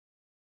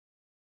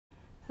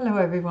Hello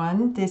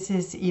everyone, this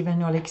is Eva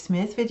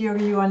Norlick-Smith with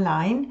Yoga U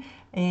Online,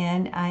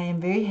 and I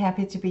am very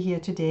happy to be here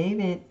today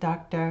with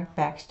Dr.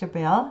 Baxter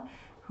Bell,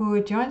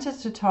 who joins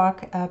us to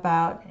talk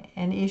about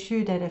an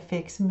issue that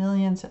affects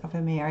millions of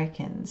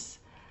Americans: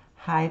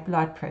 high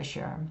blood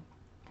pressure.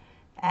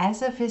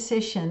 As a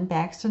physician,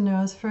 Baxter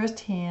knows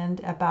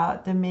firsthand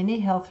about the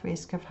many health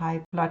risks of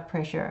high blood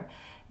pressure.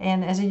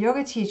 And as a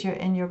yoga teacher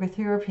and yoga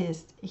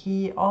therapist,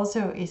 he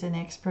also is an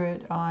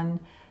expert on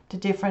the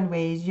different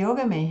ways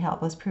yoga may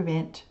help us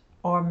prevent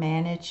or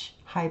manage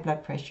high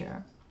blood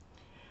pressure.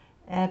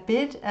 A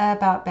bit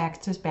about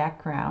Baxter's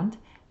background.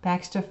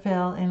 Baxter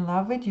fell in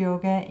love with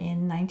yoga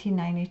in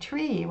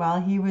 1993 while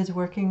he was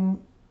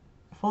working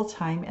full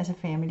time as a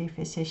family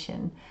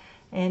physician.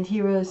 And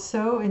he was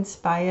so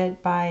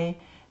inspired by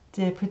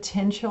the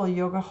potential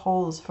yoga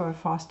holds for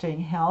fostering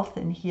health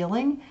and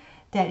healing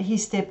that he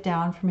stepped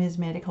down from his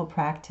medical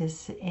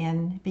practice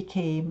and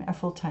became a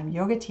full time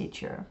yoga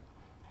teacher.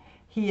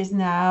 He is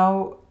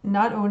now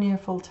not only a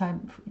full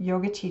time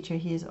yoga teacher,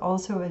 he is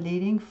also a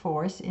leading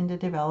force in the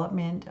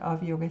development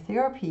of yoga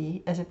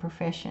therapy as a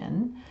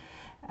profession.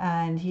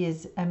 And he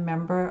is a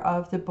member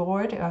of the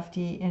board of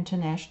the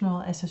International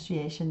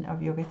Association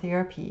of Yoga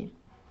Therapy.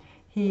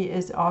 He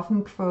is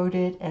often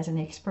quoted as an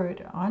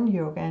expert on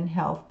yoga and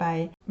health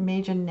by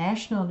major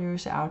national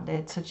news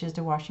outlets such as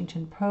the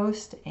Washington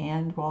Post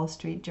and Wall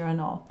Street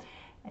Journal.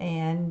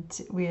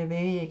 And we are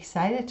very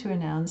excited to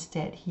announce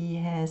that he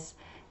has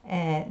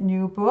a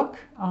new book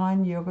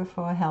on yoga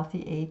for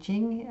healthy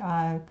aging,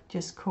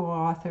 just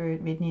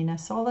co-authored with Nina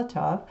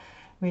Solotov,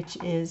 which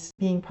is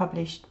being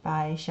published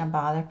by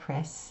Shambhala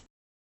Press.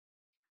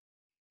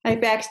 Hi,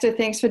 Baxter.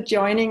 Thanks for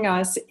joining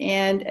us.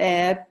 And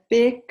a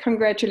big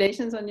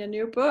congratulations on your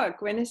new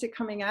book. When is it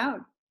coming out?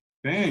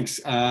 Thanks.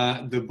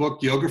 The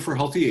book Yoga for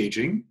Healthy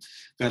Aging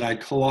that I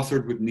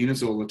co-authored with Nina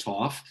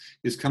Zolotov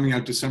is coming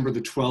out December the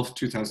 12th,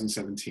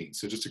 2017.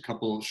 So just a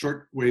couple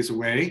short ways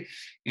away.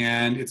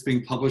 And it's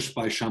being published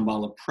by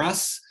Shambhala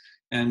Press.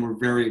 And we're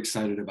very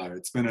excited about it.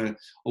 It's been a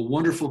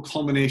wonderful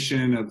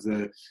culmination of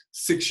the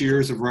 6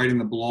 years of writing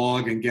the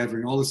blog and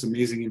gathering all this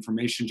amazing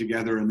information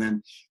together and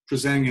then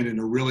presenting it in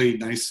a really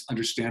nice,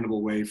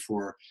 understandable way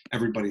for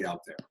everybody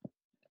out there.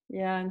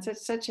 Yeah, and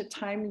such a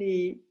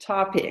timely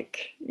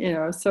topic,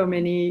 so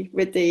many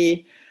with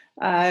the,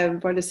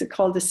 what is it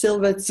called, the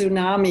silver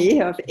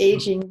tsunami of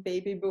aging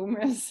baby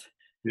boomers.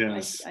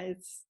 Yes.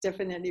 It's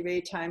definitely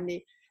very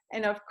timely.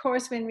 And of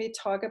course, when we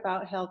talk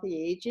about healthy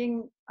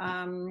aging,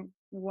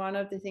 one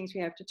of the things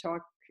we have to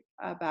talk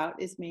about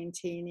is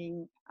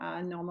maintaining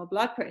normal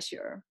blood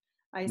pressure.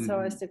 I saw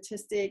a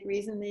statistic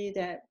recently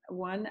that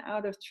 1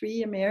 out of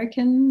 3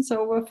 Americans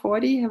over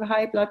 40 have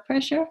high blood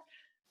pressure.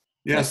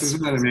 Yes,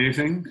 isn't that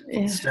amazing?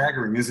 Yeah. It's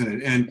staggering, isn't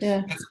it? And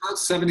yeah. It's about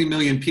 70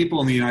 million people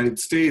in the United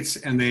States,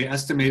 and they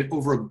estimate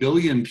over 1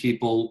 billion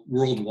people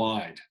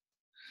worldwide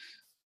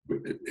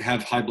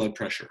have high blood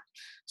pressure.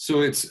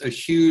 So it's a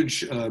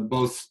huge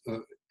both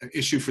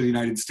issue for the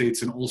United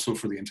States and also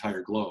for the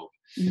entire globe.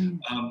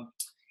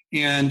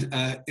 And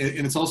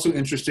it's also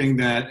interesting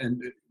that, and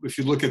if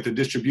you look at the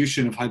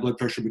distribution of high blood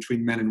pressure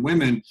between men and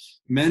women,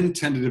 men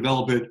tend to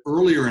develop it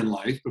earlier in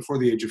life, before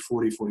the age of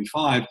 40,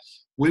 45.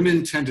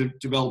 Women tend to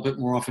develop it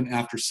more often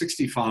after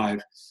 65,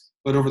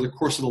 but over the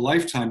course of the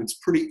lifetime, it's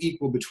pretty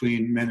equal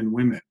between men and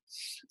women.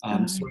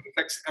 So it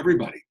affects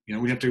everybody.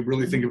 We have to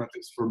really think about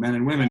this for men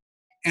and women.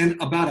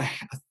 And about a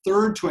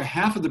third to a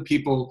half of the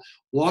people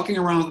walking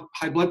around with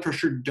high blood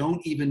pressure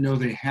don't even know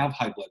they have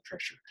high blood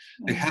pressure.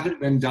 They haven't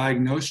been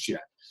diagnosed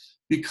yet.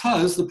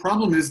 Because the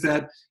problem is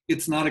that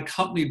it's not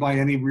accompanied by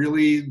any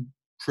really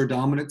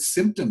predominant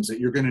symptoms that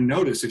you're going to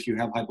notice if you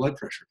have high blood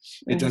pressure.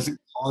 It doesn't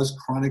cause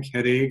chronic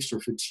headaches or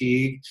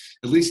fatigue,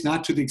 at least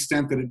not to the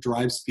extent that it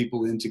drives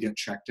people in to get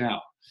checked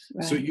out.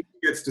 So it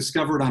gets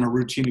discovered on a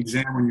routine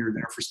exam when you're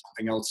there for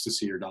something else to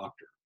see your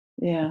doctor.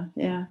 Yeah,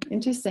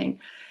 interesting.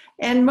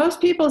 And most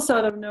people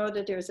sort of know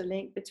that there's a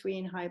link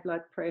between high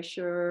blood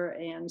pressure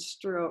and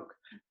stroke.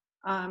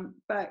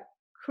 But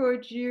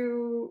could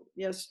you,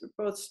 yes,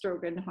 both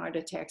stroke and heart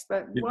attacks,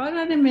 but what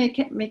are the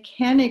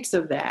mechanics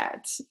of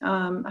that?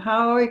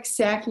 How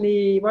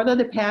exactly, what are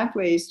the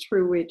pathways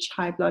through which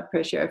high blood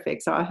pressure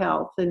affects our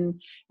health? And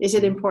is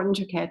it important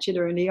to catch it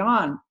early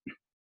on?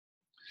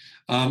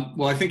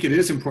 Well, I think it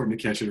is important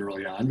to catch it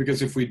early on,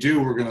 because if we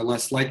do, we're going to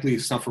less likely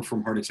suffer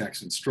from heart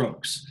attacks and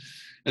strokes,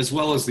 as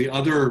well as the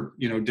other,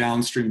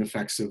 downstream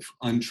effects of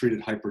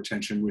untreated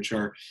hypertension, which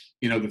are,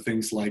 the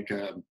things like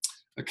a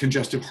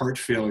congestive heart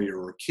failure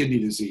or kidney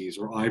disease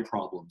or eye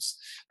problems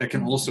that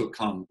can also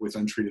come with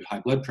untreated high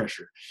blood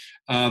pressure.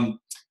 But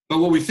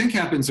what we think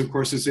happens, of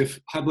course, is if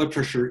high blood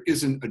pressure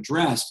isn't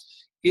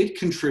addressed, it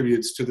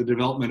contributes to the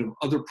development of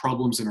other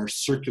problems in our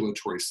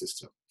circulatory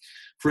system.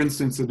 For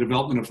instance, the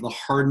development of the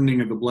hardening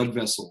of the blood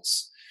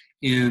vessels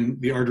in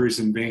the arteries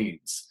and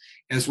veins,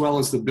 as well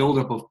as the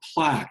buildup of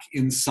plaque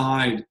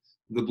inside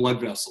the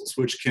blood vessels,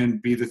 which can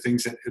be the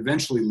things that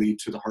eventually lead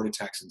to the heart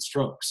attacks and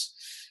strokes.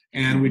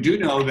 And we do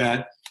know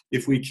that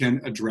if we can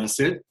address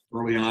it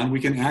early on, we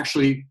can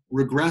actually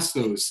regress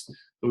those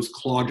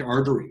clogged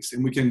arteries,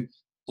 and we can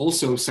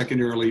also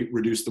secondarily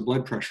reduce the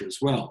blood pressure as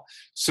well.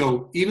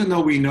 So even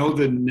though we know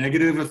the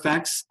negative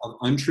effects of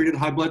untreated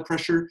high blood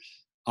pressure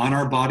on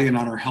our body and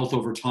on our health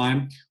over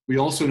time, we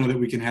also know that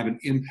we can have an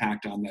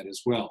impact on that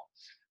as well.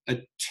 A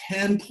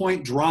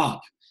 10-point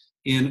drop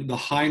in the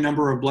high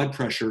number of blood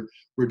pressure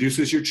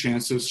reduces your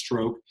chance of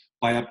stroke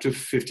by up to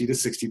 50 to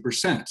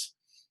 60%.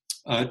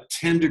 A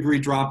 10-degree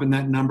drop in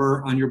that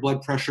number on your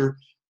blood pressure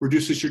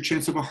reduces your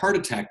chance of a heart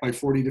attack by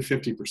 40 to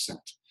 50%.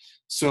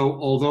 So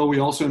although we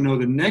also know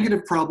the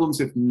negative problems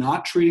if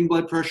not treating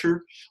blood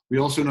pressure, we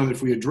also know that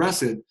if we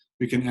address it,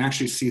 we can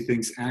actually see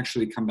things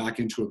actually come back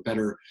into a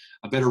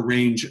better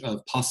range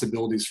of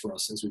possibilities for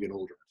us as we get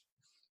older.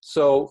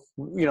 So,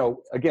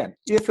 again,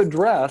 if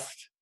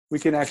addressed, we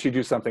can actually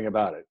do something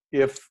about it.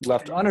 If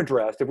left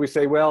unaddressed, if we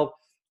say, well,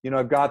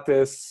 I've got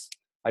this,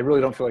 I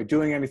really don't feel like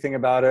doing anything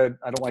about it,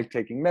 I don't like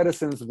taking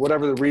medicines,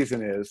 whatever the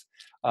reason is,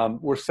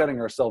 we're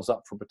setting ourselves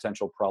up for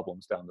potential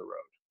problems down the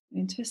road.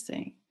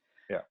 Interesting.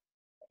 Yeah.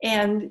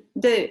 And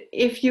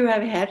if you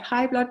have had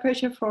high blood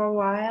pressure for a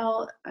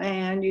while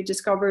and you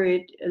discover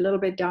it a little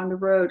bit down the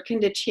road,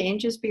 can the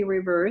changes be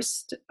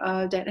reversed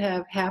that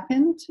have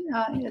happened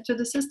to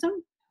the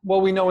system? Well,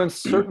 we know in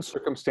certain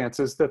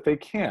circumstances that they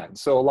can.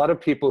 So a lot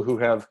of people who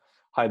have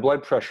high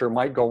blood pressure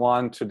might go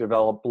on to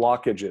develop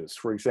blockages,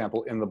 for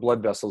example, in the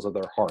blood vessels of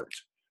their heart,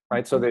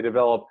 right? So they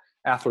develop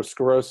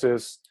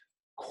atherosclerosis,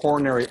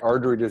 coronary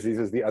artery disease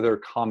is the other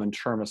common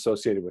term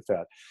associated with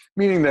that,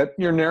 meaning that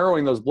you're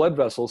narrowing those blood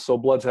vessels, so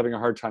blood's having a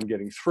hard time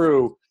getting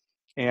through,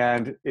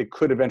 and it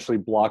could eventually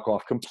block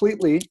off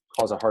completely,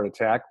 cause a heart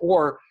attack,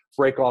 or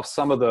break off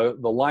some of the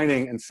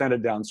lining and send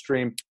it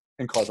downstream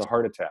and cause a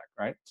heart attack,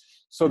 right?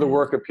 So the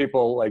work of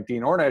people like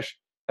Dean Ornish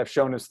have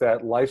shown us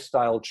that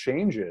lifestyle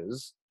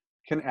changes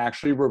can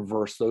actually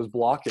reverse those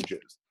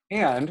blockages.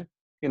 And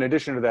in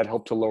addition to that,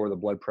 help to lower the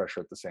blood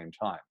pressure at the same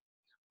time.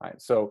 Right.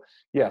 So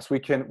yes, we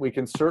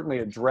can certainly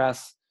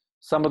address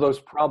some of those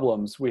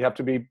problems. We have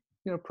to be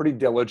pretty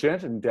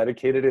diligent and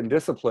dedicated and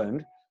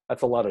disciplined.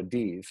 That's a lot of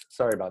D's.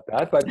 Sorry about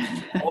that. But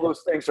all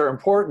those things are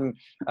important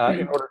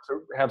in order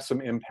to have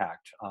some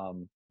impact.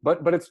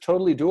 But it's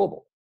totally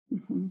doable.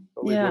 Mm-hmm.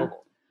 Totally doable.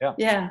 Yeah.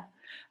 Yeah.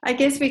 I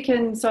guess we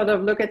can sort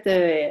of look at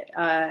the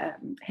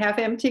half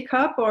empty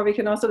cup, or we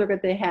can also look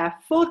at the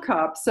half full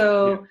cup.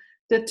 So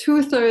the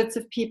 2/3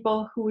 of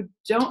people who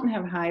don't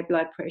have high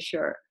blood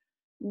pressure,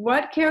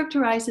 what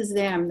characterizes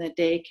them that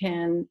they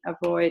can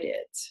avoid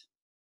it?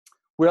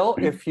 Well,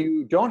 if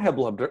you don't have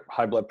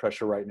high blood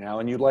pressure right now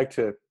and you'd like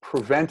to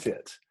prevent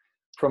it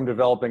from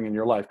developing in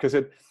your life, because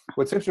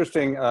what's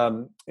interesting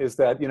is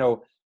that,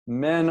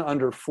 men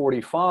under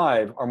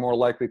 45 are more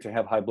likely to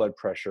have high blood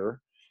pressure,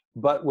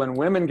 but when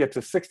women get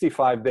to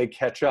 65, they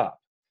catch up.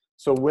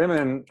 So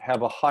women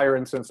have a higher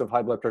incidence of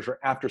high blood pressure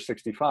after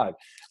 65.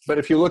 But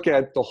if you look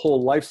at the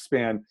whole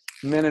lifespan,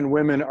 men and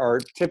women are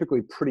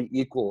typically pretty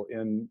equal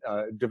in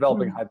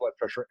developing high blood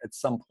pressure at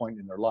some point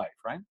in their life,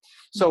 right?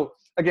 So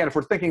again, if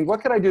we're thinking,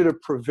 what can I do to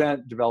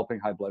prevent developing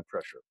high blood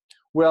pressure?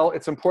 Well,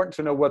 it's important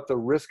to know what the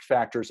risk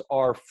factors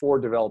are for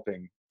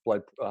developing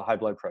high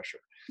blood pressure.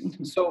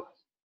 So,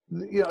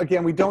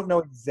 again, we don't know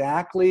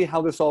exactly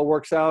how this all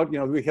works out.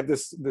 We have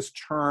this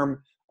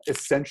term,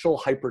 essential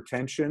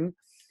hypertension,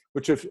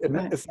 which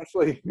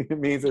essentially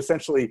means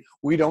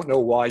we don't know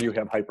why you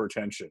have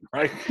hypertension,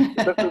 right?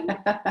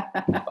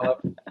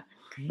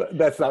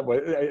 That's not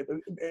what,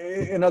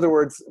 in other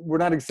words, we're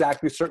not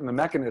exactly certain the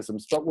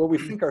mechanisms, but what we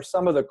think are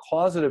some of the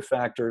causative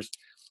factors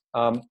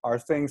are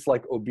things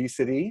like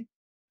obesity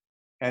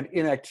and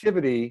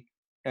inactivity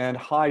and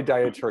high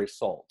dietary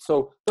salt.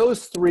 So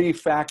those three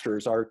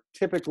factors are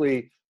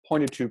typically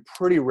pointed to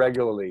pretty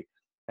regularly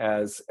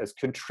as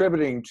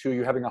contributing to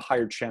you having a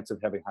higher chance of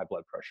having high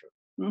blood pressure.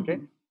 Okay.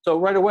 So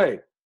right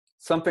away,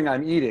 something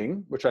I'm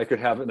eating, which I could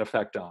have an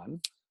effect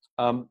on,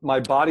 my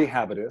body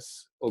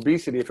habitus,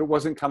 obesity, if it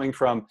wasn't coming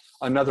from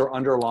another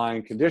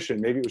underlying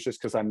condition, maybe it was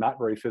just because I'm not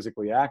very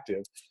physically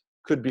active,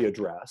 could be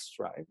addressed,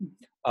 right?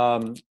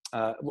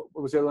 What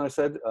was the other one I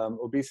said?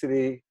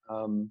 Obesity.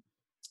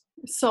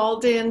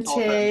 Salt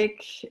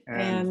intake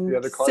and the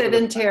other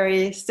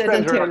sedentary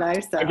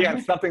lifestyle. Again,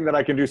 something that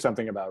I can do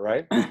something about,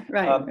 right?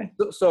 Right.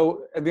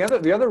 So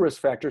the other risk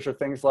factors are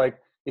things like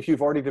if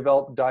you've already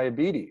developed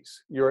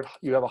diabetes, you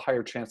have a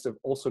higher chance of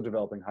also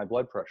developing high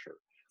blood pressure.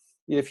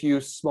 If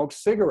you smoke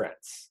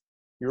cigarettes,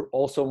 you're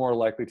also more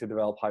likely to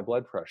develop high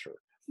blood pressure.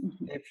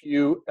 If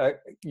you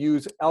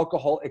use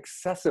alcohol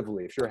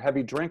excessively, if you're a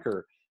heavy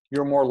drinker,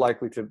 you're more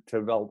likely to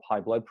develop high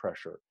blood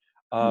pressure.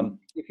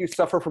 If you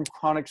suffer from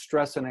chronic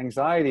stress and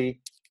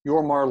anxiety,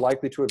 you're more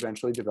likely to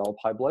eventually develop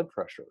high blood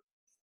pressure.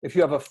 If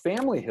you have a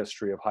family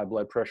history of high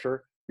blood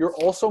pressure, you're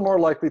also more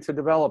likely to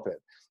develop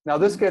it. Now,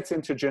 this gets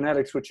into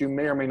genetics, which you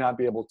may or may not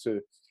be able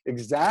to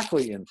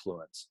exactly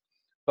influence.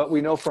 But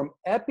we know from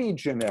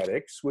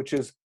epigenetics, which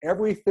is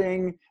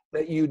everything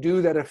that you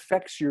do that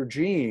affects your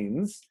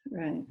genes,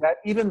 that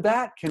even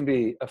that can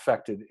be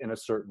affected in a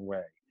certain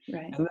way.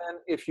 Right. And then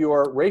if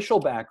your racial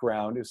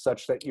background is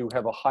such that you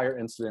have a higher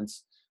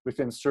incidence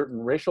within certain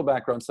racial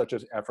backgrounds, such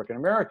as African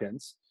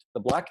Americans, The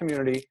Black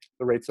community,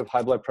 the rates of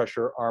high blood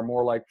pressure are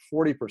more like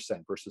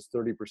 40% versus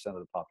 30% of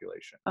the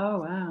population. Oh,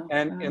 wow.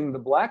 And Wow. in the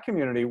Black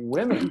community,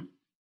 women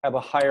have a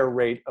higher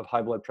rate of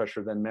high blood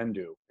pressure than men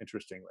do,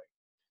 interestingly,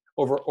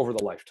 over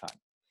the lifetime.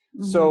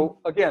 So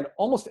again,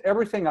 almost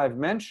everything I've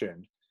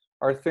mentioned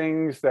are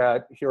things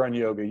that here on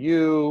Yoga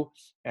U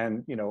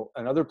and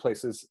and other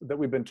places that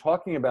we've been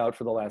talking about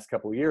for the last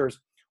couple of years,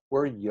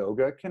 where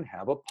yoga can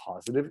have a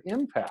positive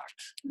impact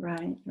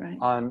Right, right.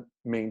 on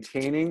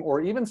maintaining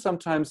or even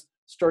sometimes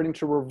starting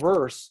to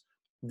reverse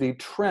the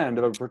trend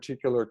of a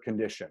particular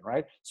condition,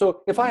 right?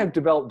 So if I have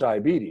developed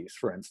diabetes,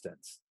 for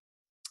instance,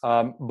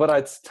 but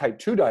it's type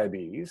 2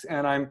 diabetes,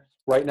 and I'm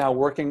right now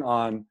working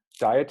on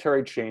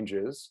dietary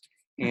changes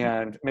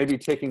and maybe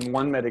taking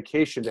one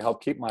medication to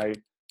help keep my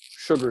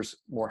sugars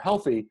more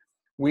healthy,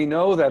 we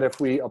know that if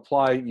we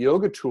apply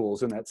yoga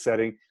tools in that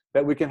setting,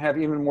 that we can have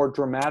even more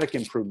dramatic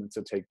improvements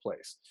that take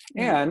place.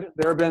 And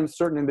there have been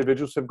certain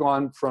individuals who have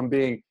gone from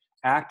being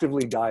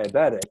actively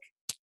diabetic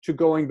to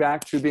going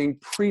back to being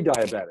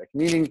pre-diabetic,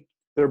 meaning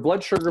their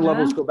blood sugar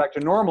levels go back to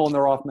normal and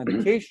they're off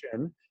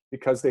medication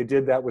because they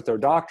did that with their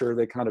doctor.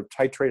 They kind of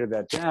titrated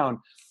that down,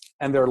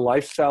 and their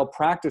lifestyle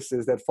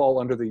practices that fall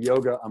under the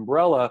yoga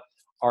umbrella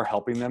are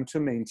helping them to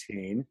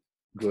maintain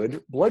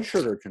good blood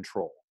sugar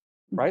control,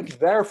 right?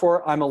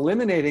 Therefore, I'm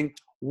eliminating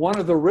one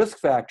of the risk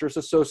factors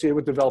associated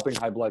with developing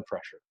high blood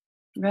pressure.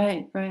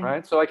 Right, right.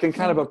 Right. So I can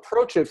kind of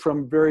approach it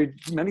from very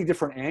many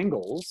different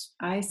angles.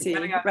 I see.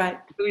 Depending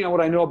on what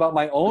I know about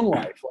my own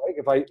life,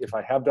 like if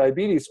I have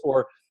diabetes,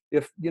 or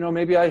if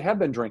maybe I have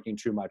been drinking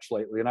too much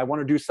lately and I want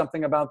to do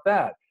something about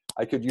that,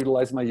 I could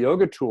utilize my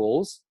yoga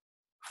tools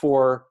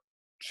for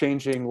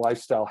changing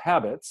lifestyle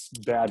habits,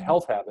 bad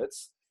health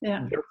habits,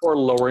 therefore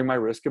lowering my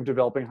risk of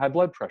developing high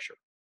blood pressure.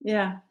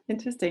 Yeah,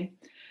 interesting.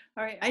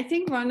 All right. I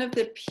think one of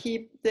the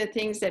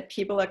things that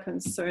people are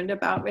concerned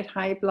about with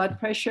high blood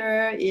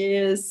pressure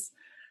is,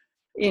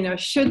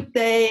 should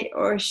they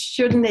or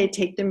shouldn't they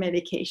take the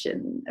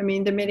medication? I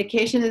mean, the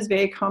medication is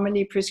very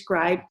commonly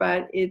prescribed,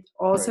 but it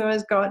also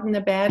has gotten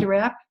a bad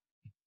rep.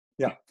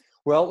 Yeah.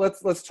 Well,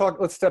 let's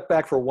step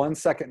back for 1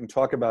 second and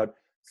talk about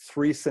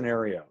 3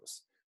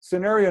 scenarios.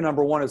 Scenario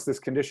number 1 is this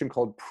condition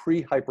called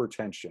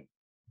prehypertension,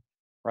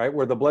 right?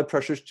 Where the blood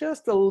pressure is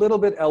just a little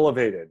bit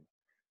elevated.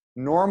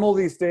 Normal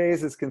these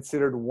days is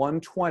considered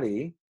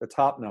 120, the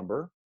top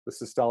number, the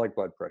systolic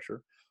blood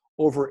pressure,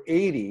 over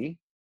 80,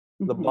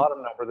 the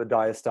bottom number, the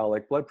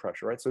diastolic blood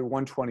pressure, right? So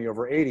 120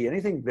 over 80,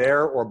 anything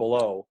there or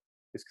below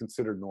is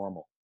considered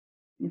normal.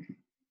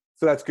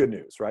 So that's good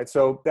news, right?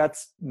 So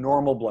that's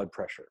normal blood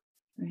pressure.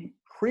 Right.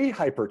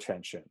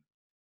 Prehypertension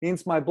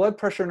means my blood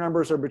pressure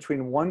numbers are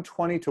between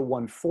 120 to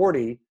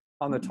 140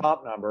 on the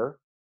top number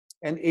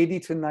and 80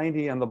 to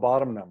 90 on the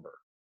bottom number.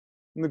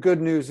 And the good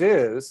news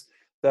is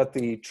that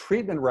the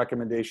treatment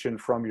recommendation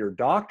from your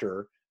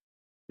doctor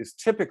is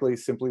typically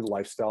simply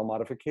lifestyle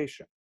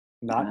modification,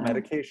 not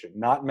medication,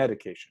 not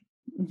medication.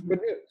 Good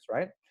news,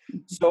 right?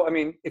 So, I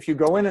mean, if you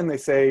go in and they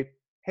say,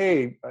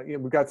 hey,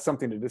 we've got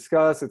something to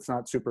discuss, it's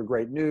not super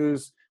great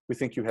news, we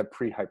think you have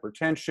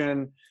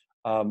prehypertension,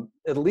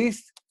 at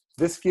least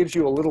this gives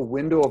you a little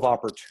window of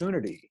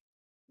opportunity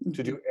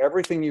to do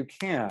everything you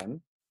can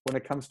when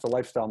it comes to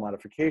lifestyle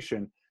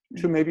modification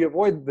to maybe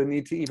avoid the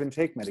need to even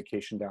take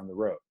medication down the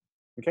road.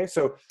 Okay,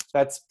 so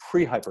that's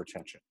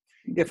prehypertension.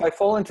 If I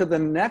fall into the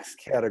next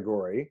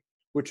category,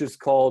 which is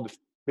called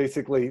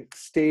basically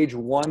stage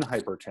 1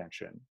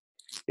 hypertension,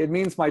 it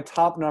means my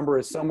top number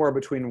is somewhere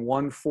between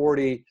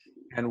 140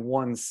 and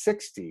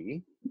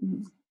 160,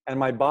 and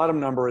my bottom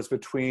number is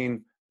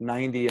between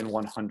 90 and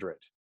 100.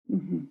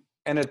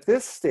 And at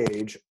this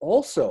stage,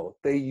 also,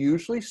 they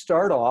usually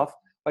start off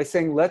by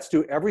saying, let's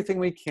do everything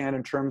we can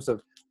in terms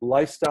of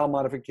lifestyle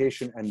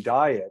modification and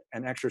diet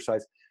and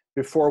exercise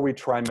before we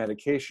try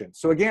medication.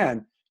 So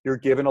again, you're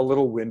given a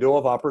little window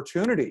of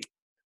opportunity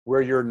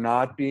where you're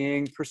not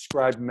being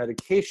prescribed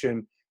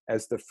medication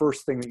as the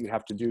first thing that you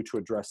have to do to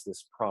address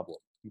this problem.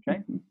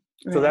 Okay?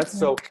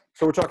 So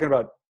we're talking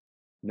about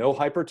no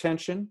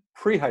hypertension,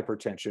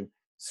 prehypertension,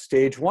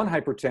 stage 1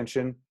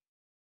 hypertension,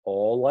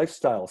 all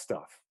lifestyle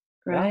stuff.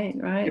 Right.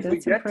 If That's we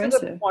get impressive.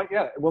 to the point,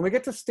 when we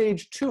get to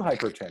stage 2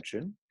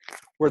 hypertension,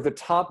 where the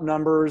top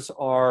numbers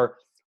are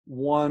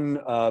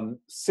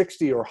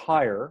 160 or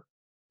higher,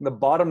 and the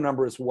bottom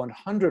number is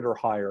 100 or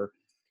higher,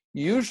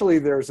 usually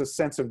there's a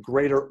sense of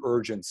greater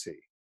urgency.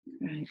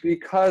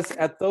 Because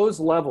at those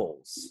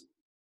levels,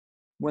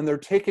 when they're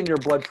taking your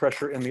blood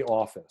pressure in the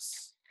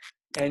office,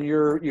 and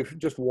you've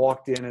just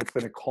walked in and it's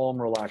been a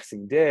calm,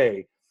 relaxing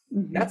day,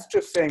 that's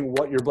just saying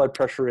what your blood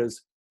pressure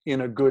is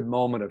in a good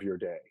moment of your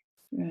day.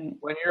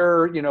 When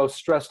you're,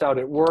 stressed out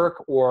at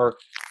work or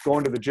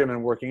going to the gym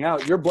and working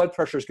out, your blood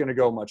pressure is going to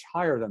go much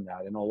higher than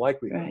that in all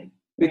likelihood,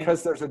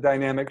 because there's a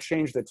dynamic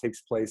change that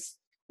takes place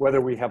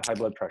whether we have high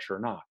blood pressure or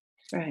not.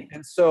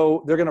 And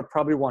so they're going to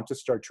probably want to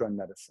start you on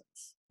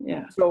medicines.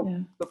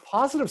 The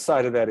positive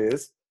side of that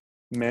is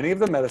many of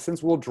the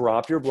medicines will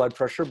drop your blood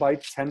pressure by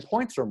 10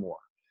 points or more,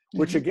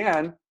 which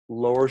again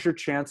lowers your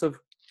chance of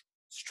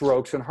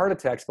strokes and heart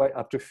attacks by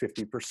up to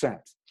 50%.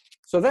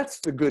 So that's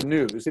the good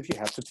news if you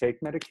have to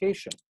take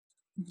medication.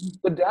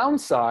 The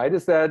downside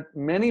is that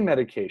many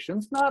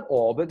medications, not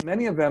all, but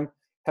many of them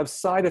have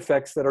side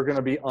effects that are going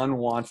to be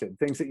unwanted,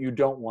 things that you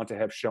don't want to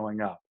have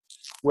showing up.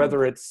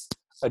 Whether it's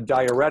a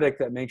diuretic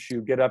that makes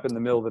you get up in the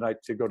middle of the night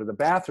to go to the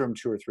bathroom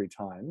 2 or 3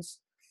 times,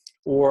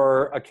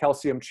 or a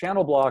calcium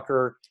channel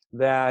blocker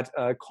that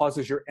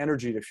causes your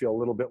energy to feel a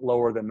little bit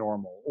lower than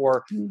normal,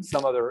 or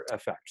some other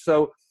effect.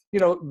 So, you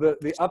know,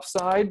 the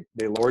upside,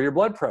 they lower your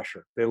blood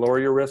pressure. They lower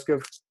your risk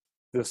of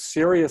the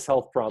serious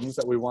health problems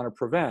that we want to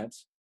prevent.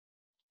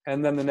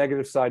 And then the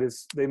negative side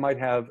is they might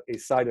have a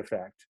side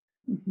effect.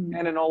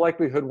 And in all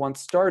likelihood,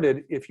 once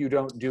started, if you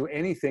don't do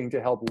anything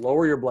to help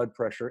lower your blood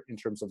pressure in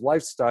terms of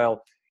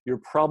lifestyle,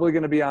 you're probably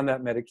going to be on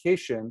that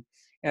medication.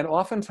 And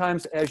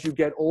oftentimes, as you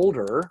get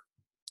older,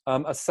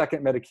 a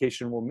second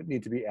medication will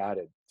need to be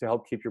added to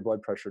help keep your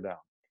blood pressure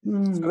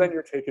down. So then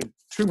you're taking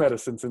 2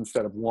 medicines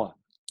instead of 1.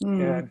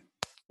 And,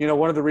 you know,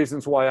 one of the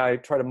reasons why I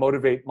try to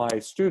motivate my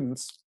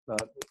students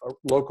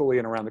locally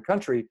and around the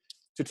country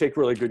to take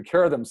really good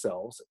care of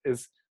themselves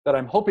is that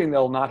I'm hoping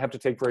they'll not have to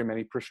take very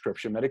many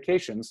prescription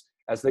medications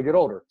as they get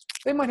older.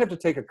 They might have to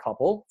take a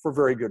couple for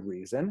very good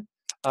reason.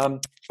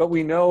 But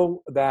we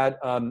know that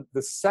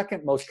the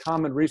second most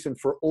common reason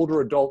for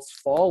older adults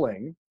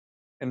falling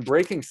and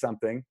breaking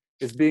something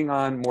is being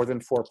on more than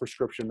 4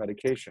 prescription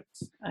medications.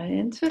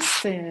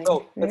 Interesting.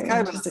 So it's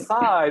kind of an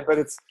aside, but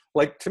it's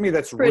like, to me,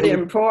 that's pretty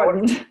really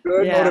important.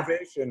 Good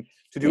motivation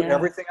to do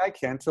everything I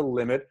can to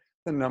limit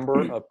the number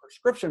of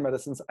prescription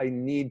medicines I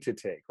need to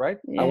take, right?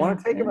 I want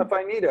to take them if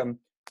I need them.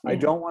 I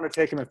don't want to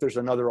take them if there's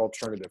another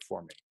alternative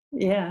for me.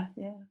 Yeah.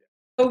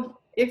 So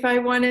if I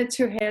wanted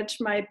to hedge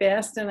my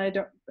bets and I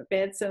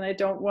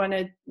don't want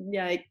to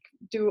like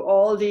do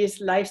all these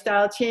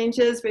lifestyle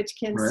changes, which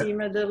can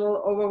seem a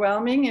little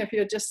overwhelming if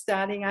you're just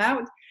starting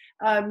out,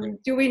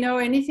 do we know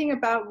anything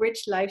about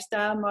which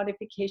lifestyle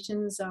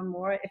modifications are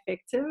more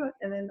effective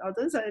than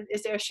others?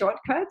 Is there a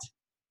shortcut?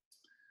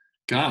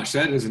 Gosh,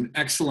 that is an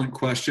excellent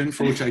question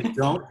for which I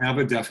don't have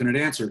a definite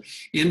answer.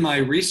 In my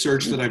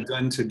research that I've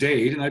done to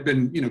date, and I've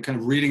been, you know, kind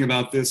of reading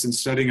about this and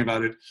studying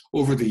about it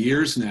over the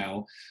years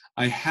now,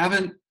 I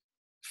haven't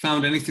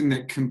found anything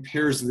that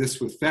compares this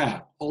with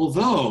that.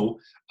 Although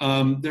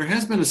there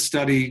has been a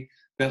study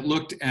that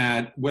looked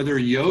at whether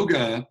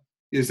yoga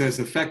is as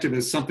effective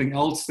as something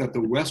else that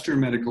the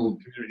Western medical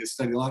community has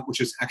studied a lot,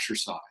 which is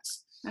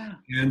exercise. Oh.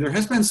 And there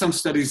has been some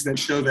studies that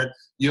show that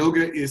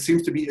yoga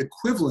seems to be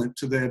equivalent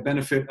to the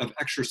benefit of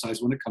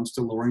exercise when it comes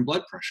to lowering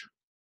blood pressure.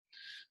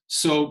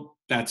 So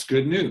that's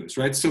good news,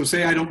 right? So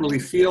say I don't really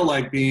feel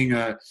like being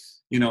a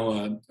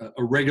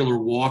regular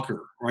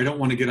walker, or I don't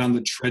want to get on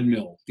the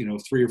treadmill,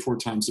 3 or 4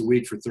 times a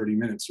week for 30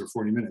 minutes or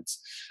 40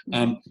 minutes.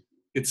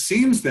 It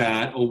seems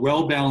that a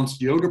well-balanced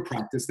yoga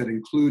practice that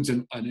includes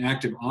an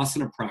active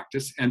asana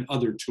practice and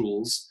other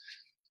tools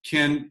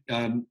can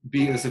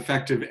be as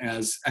effective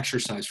as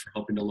exercise for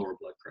helping to lower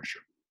blood pressure.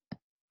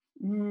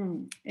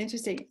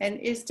 Interesting.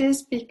 And is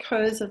this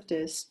because of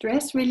the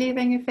stress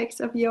relieving effects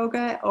of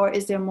yoga, or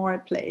is there more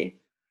at play?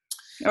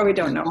 Or we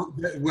don't know.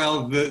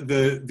 Well,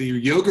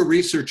 the yoga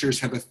researchers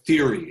have a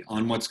theory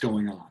on what's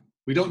going on.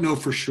 We don't know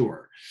for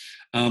sure.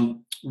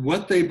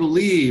 What they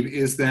believe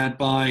is that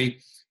by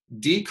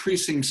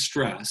decreasing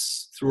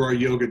stress through our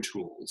yoga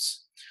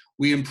tools,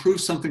 we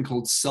improve something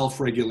called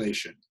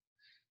self-regulation.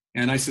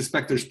 And I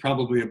suspect there's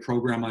probably a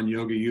program on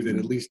Yoga U that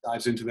at least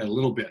dives into that a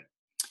little bit.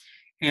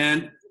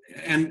 And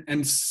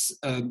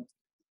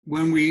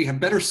when we have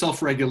better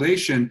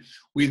self-regulation,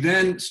 we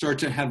then start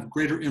to have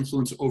greater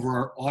influence over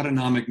our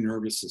autonomic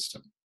nervous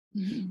system.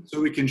 So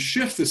we can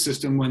shift the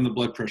system when the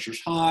blood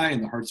pressure's high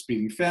and the heart's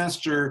beating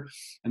faster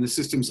and the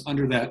system's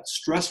under that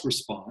stress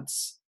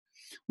response.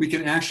 We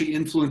can actually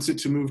influence it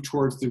to move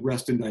towards the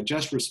rest and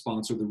digest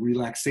response, or the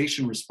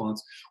relaxation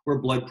response, where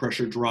blood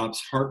pressure drops,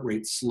 heart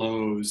rate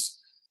slows,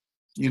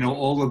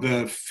 all of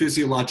the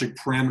physiologic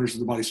parameters of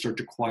the body start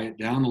to quiet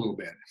down a little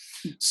bit.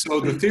 So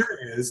the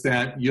theory is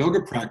that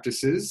yoga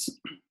practices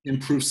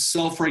improve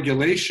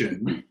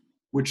self-regulation,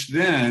 which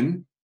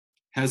then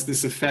has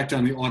this effect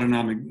on the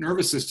autonomic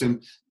nervous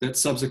system that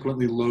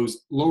subsequently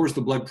lowers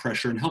the blood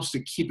pressure and helps to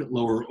keep it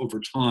lower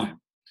over time.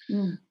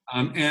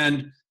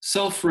 And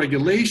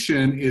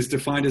self-regulation is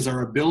defined as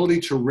our ability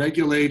to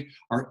regulate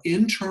our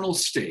internal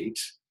state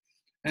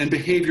and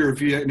behavior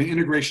via an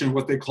integration of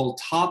what they call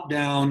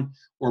top-down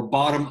or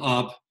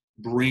bottom-up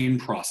brain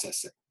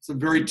processing. It's a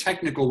very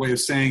technical way of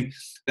saying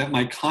that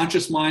my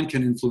conscious mind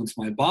can influence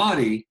my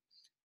body,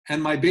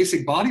 and my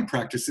basic body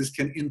practices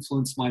can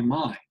influence my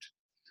mind.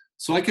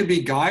 So I could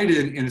be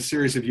guided in a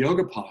series of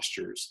yoga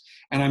postures,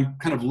 and I'm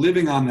kind of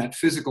living on that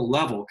physical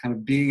level, kind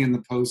of being in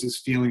the poses,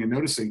 feeling and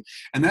noticing.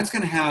 And that's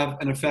going to have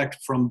an effect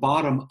from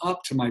bottom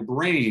up to my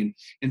brain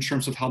in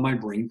terms of how my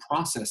brain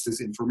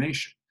processes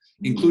information,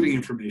 including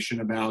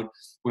information about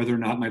whether or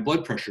not my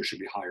blood pressure should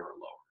be higher or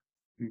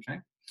lower. Okay,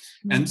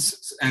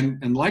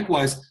 and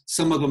likewise,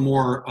 some of the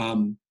more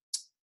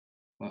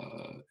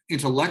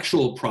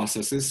intellectual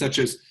processes, such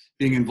as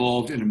being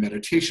involved in a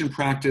meditation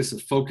practice, a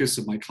focus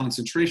of my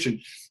concentration,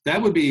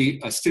 that would be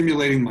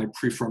stimulating my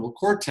prefrontal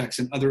cortex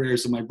and other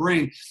areas of my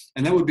brain.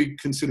 And that would be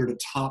considered a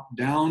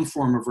top-down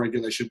form of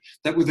regulation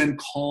that would then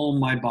calm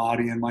my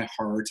body and my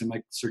heart and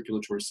my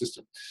circulatory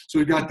system. So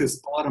we've got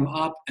this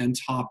bottom-up and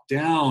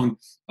top-down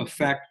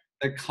effect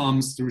that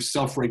comes through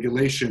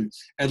self-regulation,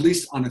 at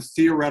least on a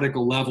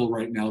theoretical level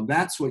right now.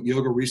 That's what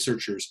yoga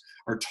researchers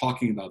are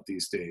talking about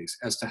these days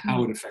as to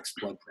how it affects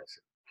blood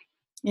pressure.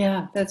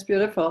 Yeah, that's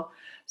beautiful.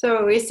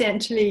 So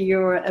essentially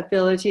your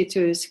ability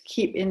to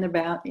keep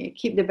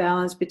the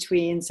balance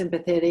between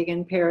sympathetic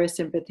and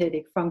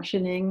parasympathetic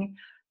functioning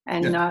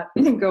and not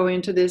go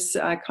into this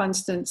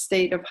constant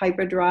state of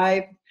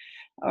hyperdrive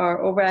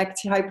or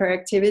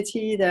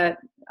hyperactivity that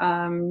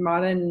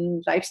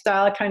modern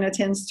lifestyle kind of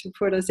tends to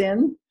put us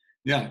in.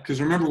 Yeah,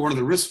 because remember, one of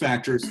the risk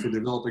factors for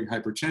developing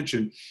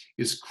hypertension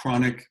is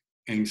chronic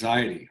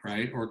anxiety,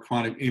 right? Or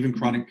chronic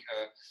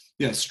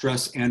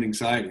stress and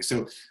anxiety.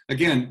 So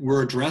again,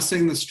 we're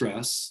addressing the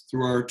stress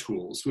through our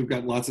tools. We've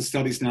got lots of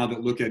studies now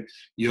that look at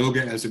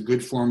yoga as a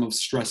good form of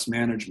stress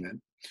management.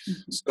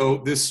 Mm-hmm.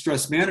 So this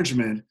stress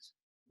management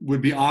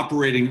would be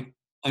operating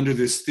under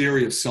this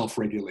theory of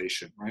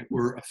self-regulation, right?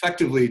 We're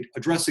effectively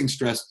addressing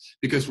stress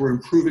because we're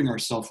improving our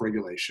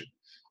self-regulation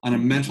on a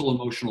mental,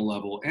 emotional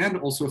level, and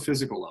also a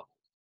physical level.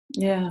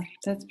 Yeah,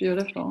 that's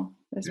beautiful.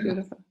 That's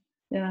beautiful.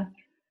 Yeah.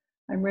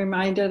 I'm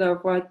reminded of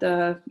what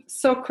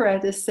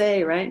Socrates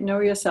say, right?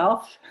 Know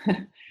yourself.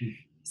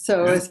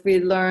 So as we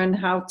learn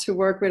how to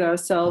work with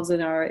ourselves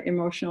and our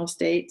emotional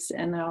states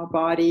and our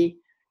body,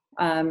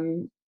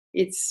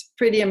 it's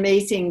pretty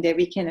amazing that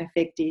we can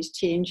affect these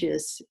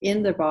changes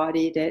in the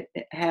body that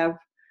have,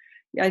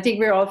 I think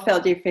we all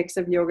felt the effects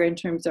of yoga in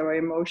terms of our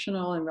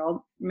emotional and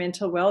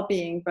mental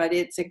well-being, but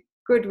it's a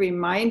good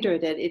reminder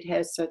that it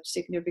has such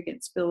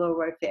significant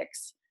spillover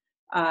effects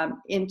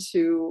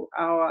into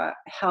our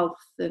health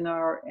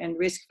and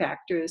risk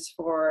factors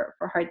for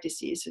heart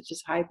disease, such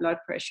as high blood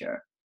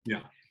pressure.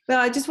 Yeah.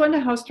 Well, I just wonder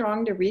how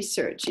strong the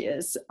research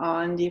is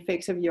on the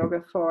effects of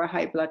yoga for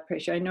high blood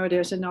pressure. I know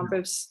there's a number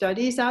of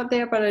studies out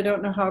there, but I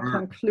don't know how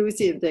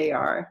conclusive they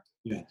are.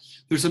 Yeah,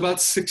 there's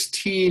about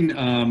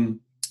 16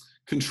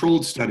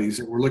 controlled studies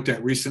that were looked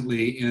at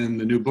recently in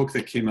the new book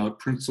that came out,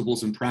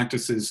 Principles and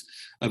Practices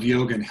of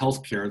Yoga and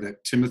Healthcare,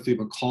 that Timothy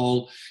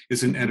McCall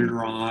is an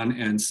editor on,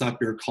 and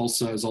Satbir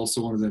Khalsa is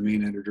also one of the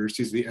main editors.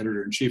 He's the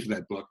editor-in-chief of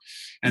that book.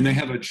 And they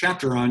have a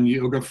chapter on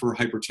yoga for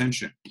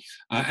hypertension.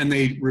 And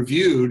they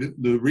reviewed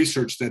the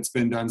research that's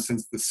been done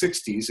since the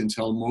 60s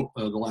until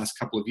the last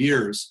couple of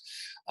years.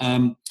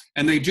 And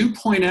they do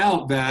point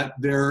out that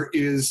there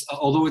is,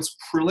 although it's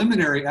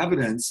preliminary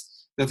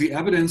evidence, that the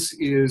evidence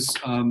is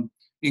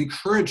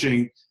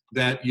encouraging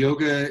that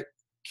yoga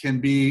can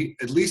be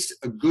at least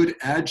a good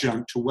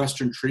adjunct to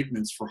Western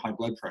treatments for high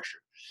blood pressure.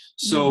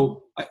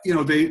 So,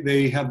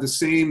 they have the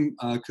same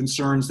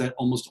concerns that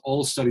almost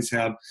all studies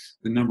have: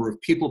 the number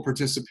of people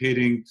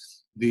participating,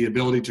 the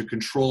ability to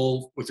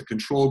control with a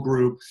control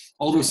group,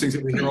 all those things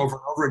that we hear over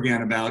and over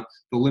again about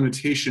the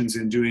limitations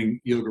in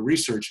doing yoga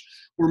research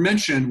were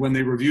mentioned when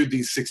they reviewed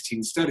these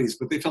 16 studies,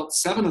 but they felt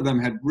 7 of them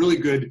had really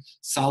good,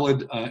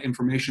 solid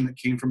information that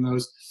came from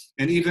those.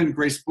 And even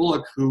Grace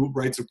Bullock, who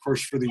writes, of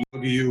course, for the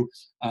YogaU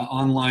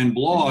online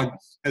blog,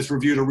 has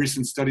reviewed a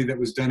recent study that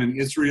was done in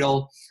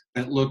Israel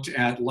that looked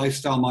at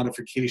lifestyle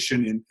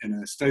modification in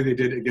a study they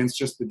did against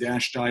just the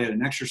DASH diet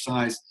and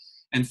exercise,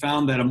 and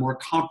found that a more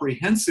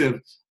comprehensive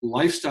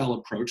lifestyle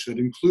approach that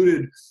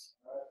included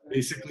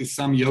basically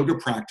some yoga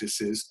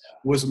practices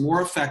was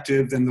more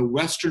effective than the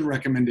Western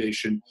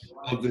recommendation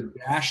of the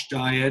DASH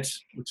diet,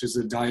 which is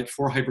a diet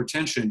for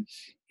hypertension,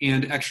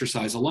 and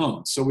exercise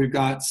alone. So we've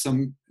got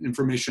some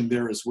information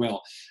there as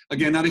well.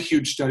 Again, not a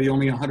huge study,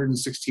 only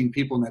 116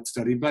 people in that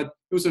study, but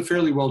it was a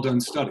fairly well done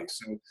study.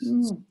 So,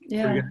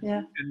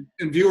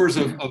 and viewers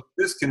of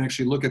this can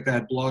actually look at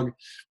that blog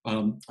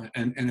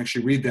and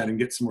actually read that and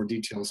get some more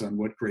details on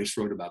what Grace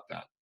wrote about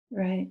that.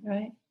 Right.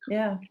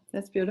 Yeah,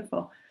 that's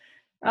beautiful.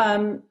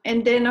 And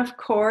then, of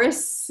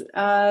course,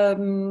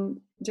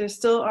 there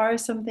still are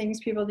some things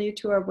people need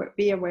to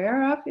be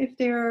aware of if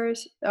they're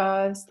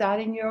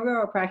starting yoga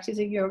or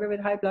practicing yoga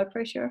with high blood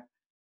pressure.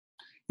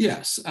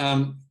 Yes.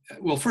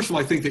 Well, first of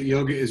all, I think that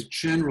yoga is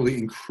generally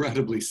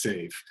incredibly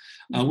safe.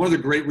 One of the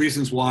great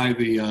reasons why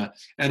the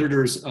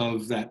editors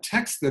of that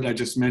text that I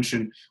just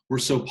mentioned were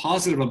so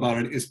positive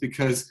about it is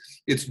because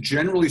it's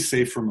generally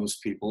safe for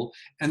most people,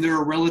 and there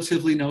are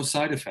relatively no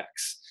side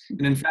effects.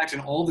 And in fact, in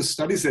all the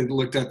studies they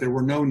looked at, there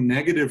were no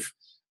negative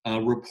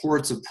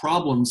reports of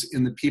problems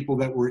in the people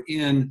that were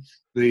in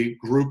the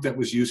group that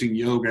was using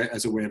yoga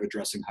as a way of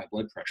addressing high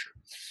blood pressure.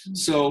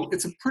 So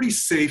it's a pretty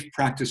safe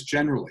practice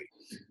generally.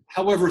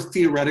 However,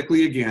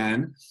 theoretically,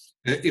 again,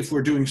 if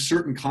we're doing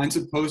certain kinds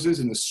of poses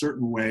in a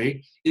certain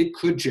way, it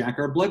could jack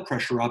our blood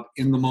pressure up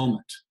in the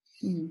moment.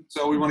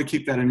 So we want to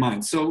keep that in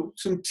mind. So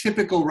some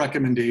typical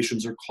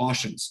recommendations or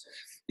cautions.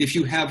 If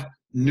you have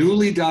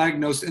newly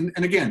diagnosed, and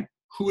again,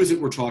 who is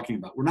it we're talking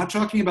about? We're not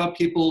talking about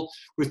people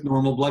with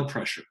normal blood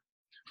pressure.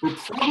 We're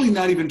probably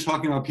not even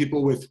talking about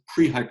people with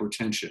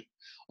pre-hypertension.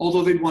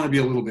 although they'd want to be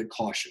a little bit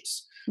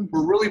cautious.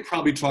 We're really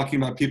probably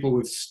talking about people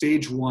with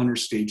stage 1 or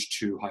stage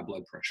 2 high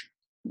blood pressure.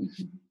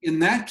 In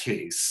that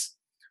case,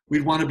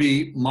 we'd want to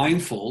be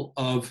mindful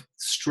of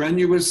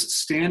strenuous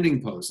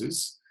standing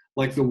poses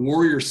like the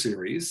warrior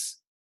series,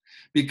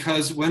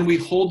 because when we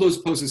hold those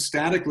poses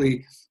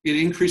statically, it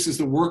increases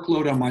the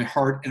workload on my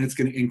heart and it's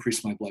going to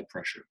increase my blood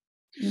pressure.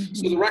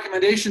 So the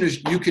recommendation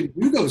is you can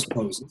do those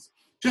poses,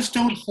 just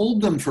don't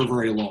hold them for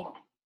very long.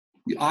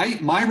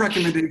 My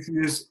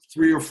recommendation is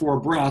 3 or 4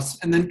 breaths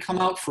and then come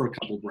out for a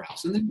couple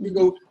breaths. And then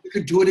you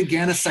could do it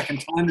again a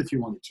second time if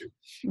you wanted to.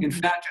 In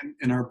fact,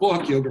 in our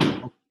book, Yoga for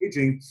Healthy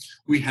Aging,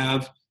 we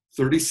have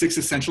 36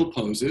 essential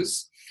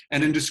poses.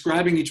 And in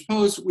describing each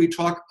pose, we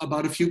talk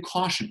about a few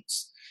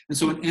cautions. And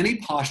so in any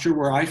posture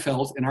where I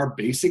felt in our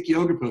basic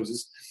yoga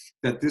poses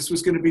that this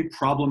was going to be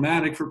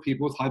problematic for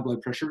people with high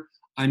blood pressure,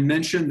 I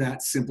mentioned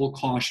that simple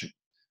caution.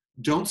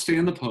 Don't stay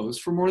in the pose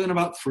for more than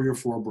about 3 or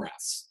 4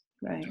 breaths.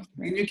 Right.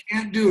 And you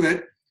can't do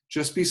it,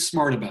 just be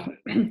smart about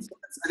it. So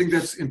I think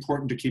that's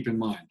important to keep in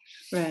mind.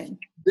 Right.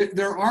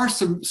 There are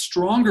some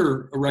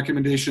stronger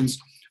recommendations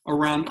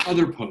around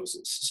other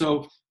poses.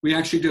 So we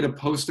actually did a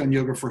post on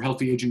Yoga for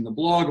Healthy Aging, the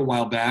blog, a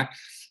while back.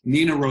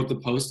 Nina wrote the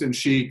post and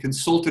she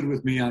consulted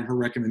with me on her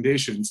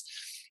recommendations.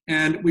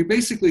 And we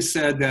basically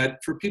said that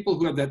for people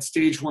who have that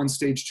stage 1,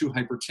 stage 2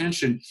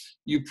 hypertension,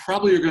 you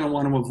probably are going to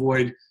want to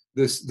avoid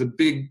the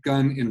big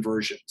gun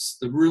inversions,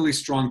 the really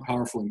strong,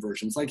 powerful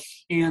inversions like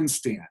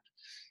handstand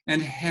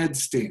and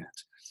headstand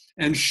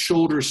and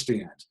shoulder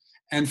stand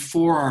and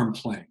forearm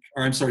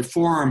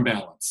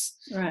balance.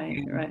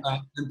 Right,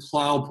 and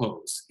plow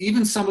pose,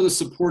 even some of the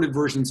supported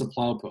versions of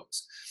plow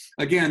pose.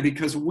 Again,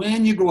 because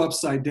when you go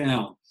upside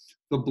down,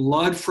 the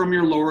blood from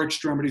your lower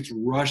extremities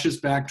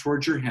rushes back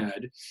towards your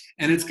head,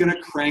 and it's going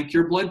to crank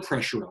your blood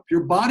pressure up.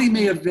 Your body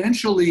may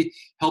eventually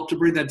help to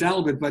bring that down a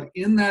little bit, but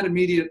in that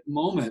immediate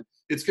moment,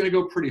 it's going to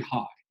go pretty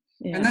high.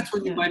 Yeah, and that's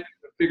when you might be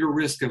at a bigger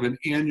risk of an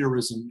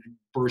aneurysm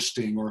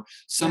bursting or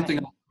something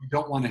else you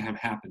don't want to have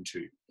happen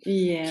to you.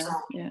 Yeah, so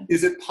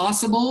is it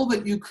possible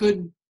that you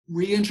could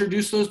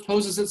reintroduce those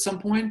poses at some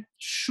point?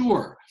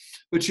 Sure.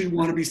 But you'd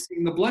want to be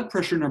seeing the blood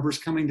pressure numbers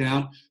coming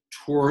down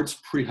towards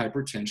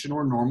pre-hypertension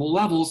or normal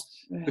levels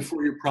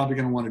before you're probably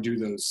going to want to do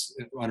those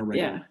on a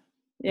regular basis.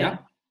 Yeah.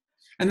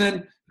 And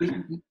then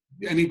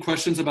any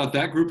questions about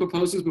that group of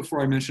poses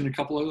before I mention a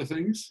couple other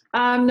things?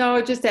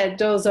 No, just that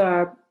those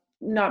are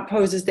not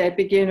poses that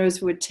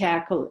beginners would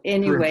tackle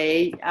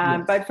anyway.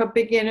 Yes. But for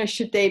beginners,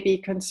 should they be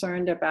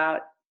concerned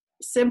about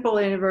simple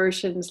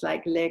inversions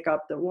like leg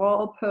up the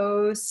wall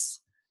pose?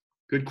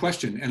 Good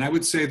question. And I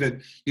would say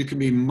that you can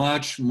be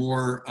much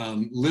more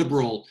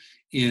liberal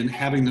in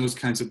having those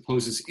kinds of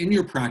poses in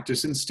your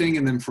practice and staying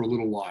in them for a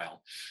little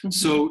while.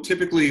 So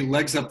typically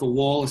legs up the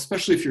wall,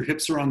 especially if your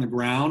hips are on the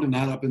ground and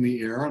not up in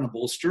the air on a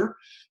bolster,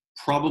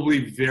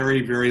 probably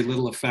very, very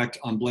little effect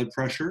on blood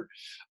pressure.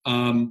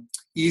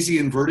 Easy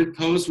inverted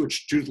pose,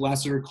 which Judith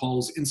Lassiter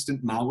calls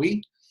instant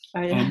Maui,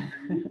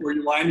 where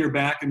you lie on your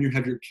back and you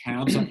have your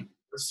calves on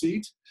the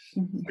seat.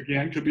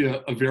 Again, could be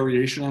a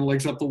variation on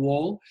legs up the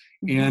wall.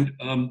 And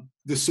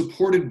the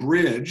supported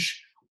bridge,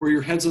 where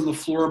your head's on the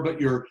floor, but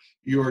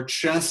your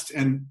chest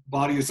and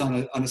body is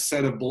on a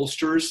set of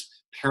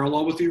bolsters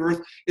parallel with the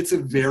earth. It's a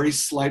very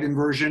slight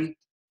inversion,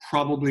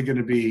 probably going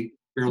to be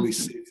fairly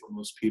safe for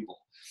most people.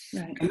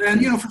 Right. And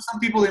then, for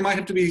some people, they might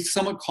have to be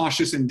somewhat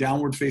cautious in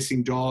downward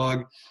facing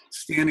dog,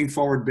 standing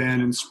forward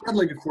bend, and spread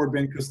legged forward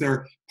bend because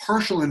they're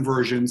partial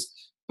inversions.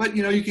 But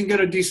you can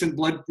get a decent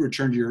blood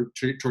return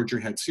towards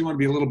your head. So you want to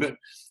be a little bit,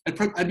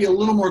 I'd be a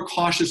little more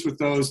cautious with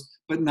those,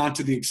 but not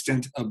to the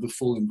extent of the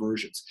full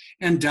inversions.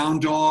 And down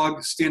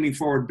dog, standing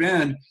forward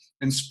bend,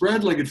 and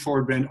spread legged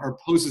forward bend are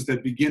poses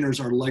that beginners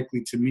are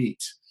likely to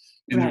meet.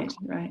 Right.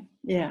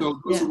 Yeah.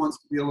 So those are ones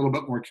to be a little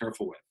bit more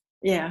careful with.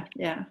 Yeah.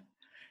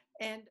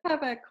 And I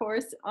have a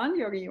course on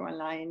Yoga U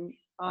Online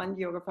on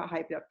yoga for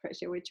high blood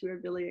pressure, which we're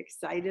really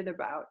excited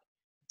about.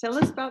 Tell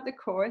us about the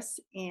course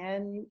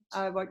and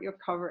what you're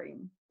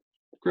covering.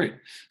 Great.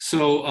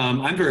 So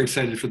I'm very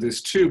excited for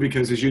this too,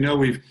 because as you know,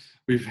 we've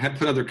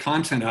put other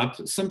content up,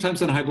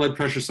 sometimes on high blood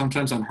pressure,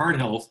 sometimes on heart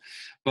health.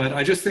 But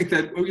I just think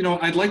that,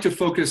 I'd like to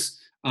focus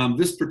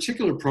this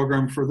particular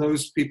program for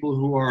those people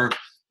who are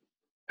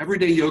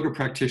everyday yoga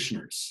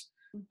practitioners,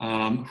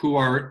 who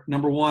are,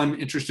 number one,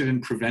 interested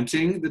in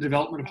preventing the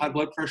development of high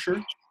blood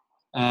pressure.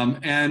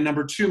 And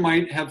number two,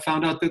 might have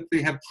found out that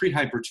they have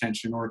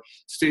pre-hypertension or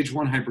stage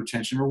 1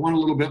 hypertension, or want a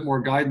little bit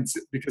more guidance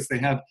because they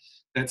have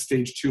that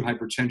stage 2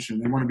 hypertension.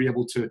 They want to be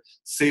able to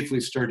safely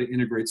start to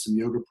integrate some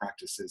yoga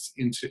practices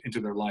into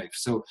their life.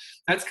 So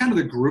that's kind of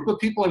the group of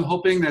people I'm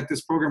hoping that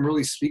this program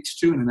really speaks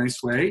to in a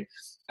nice way.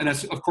 And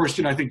that's, of course,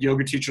 I think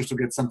yoga teachers will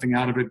get something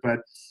out of it,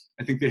 but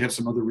I think they have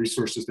some other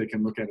resources they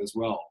can look at as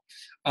well.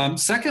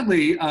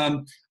 Secondly,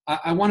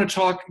 I want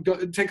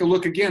to take a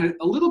look again at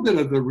a little bit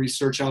of the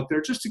research out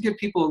there, just to give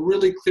people a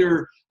really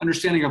clear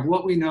understanding of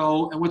what we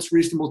know and what's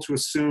reasonable to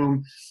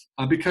assume,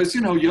 because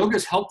yoga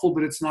is helpful,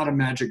 but it's not a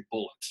magic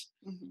bullet,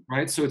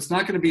 right? So it's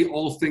not going to be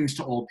all things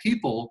to all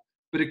people,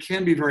 but it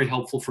can be very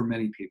helpful for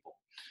many people.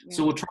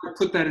 So we'll try to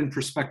put that in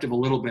perspective a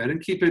little bit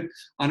and keep it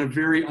on a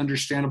very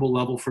understandable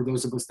level for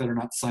those of us that are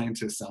not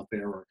scientists out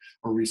there or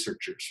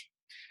researchers.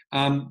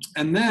 And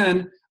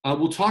then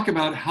we'll talk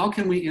about how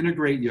can we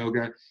integrate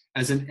yoga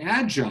as an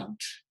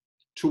adjunct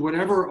to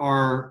whatever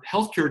our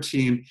healthcare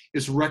team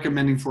is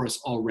recommending for us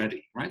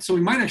already, right? So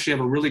we might actually have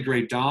a really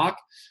great doc,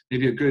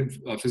 maybe a good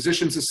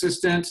physician's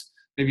assistant,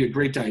 maybe a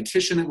great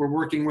dietitian that we're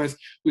working with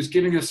who's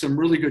giving us some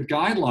really good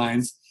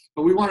guidelines,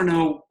 but we want to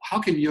know how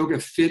can yoga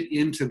fit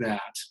into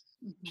that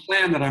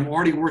plan that I'm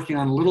already working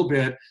on a little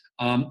bit,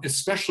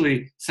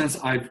 especially since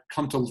I've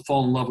come to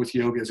fall in love with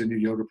yoga as a new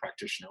yoga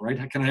practitioner, right?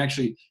 How can I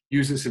actually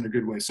use this in a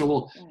good way? So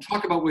we'll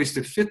talk about ways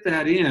to fit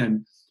that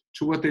in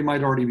to what they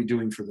might already be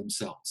doing for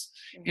themselves.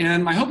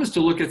 And my hope is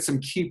to look at some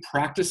key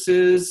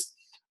practices,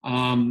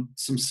 some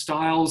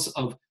styles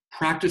of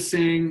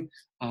practicing,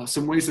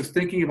 some ways of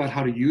thinking about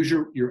how to use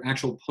your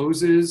actual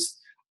poses,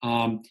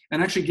 and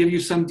actually give you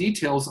some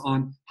details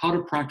on how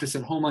to practice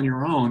at home on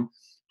your own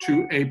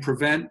to A,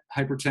 prevent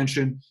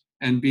hypertension,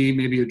 and B,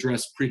 maybe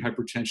address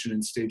pre-hypertension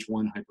and stage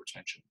 1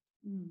 hypertension.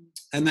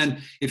 And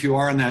then if you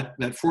are in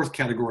that fourth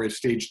category of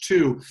stage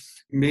 2,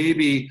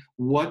 maybe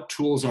what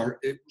tools are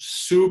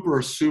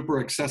super, super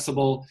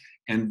accessible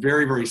and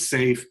very, very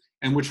safe,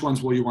 and which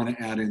ones will you want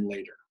to add in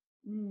later?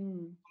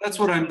 That's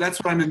what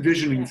I'm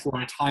envisioning for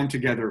our time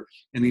together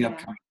in the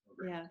upcoming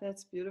program. Yeah,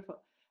 that's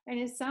beautiful. And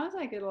it sounds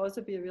like it'll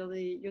also be a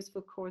really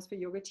useful course for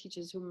yoga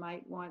teachers who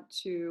might want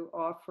to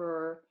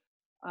offer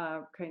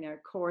kind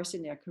of course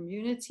in their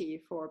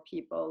community for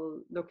people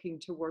looking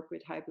to work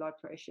with high blood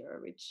pressure,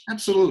 which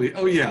absolutely.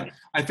 Oh yeah,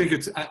 I think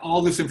it's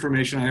all this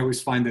information. I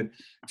always find that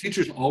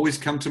teachers always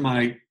come to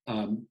my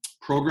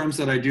programs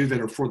that I do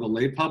that are for the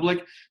lay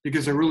public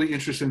because they're really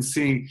interested in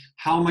seeing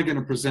how am I going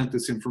to present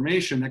this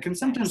information that can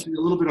sometimes be a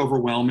little bit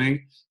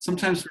overwhelming,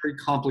 sometimes very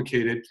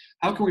complicated.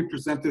 How can we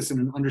present this in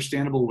an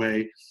understandable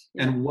way?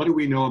 And what do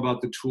we know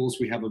about the tools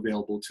we have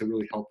available to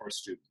really help our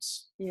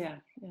students? Yeah.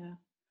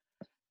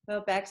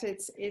 Well, Baxter,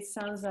 it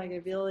sounds like a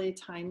really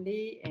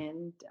timely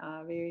and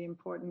very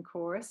important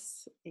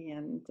course,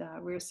 and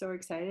we're so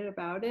excited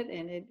about it,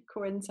 and it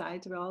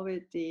coincides well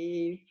with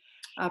the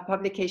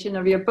publication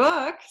of your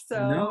book.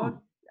 So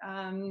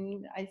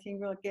I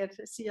think we'll get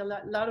to see a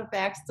lot of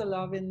Baxter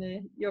love in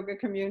the yoga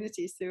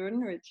community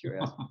soon, which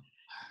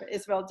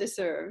is well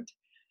deserved.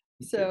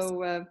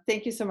 So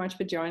thank you so much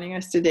for joining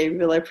us today.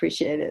 Really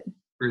appreciate it.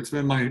 It's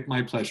been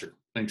my pleasure.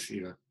 Thanks,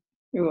 Eva.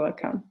 You're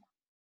welcome.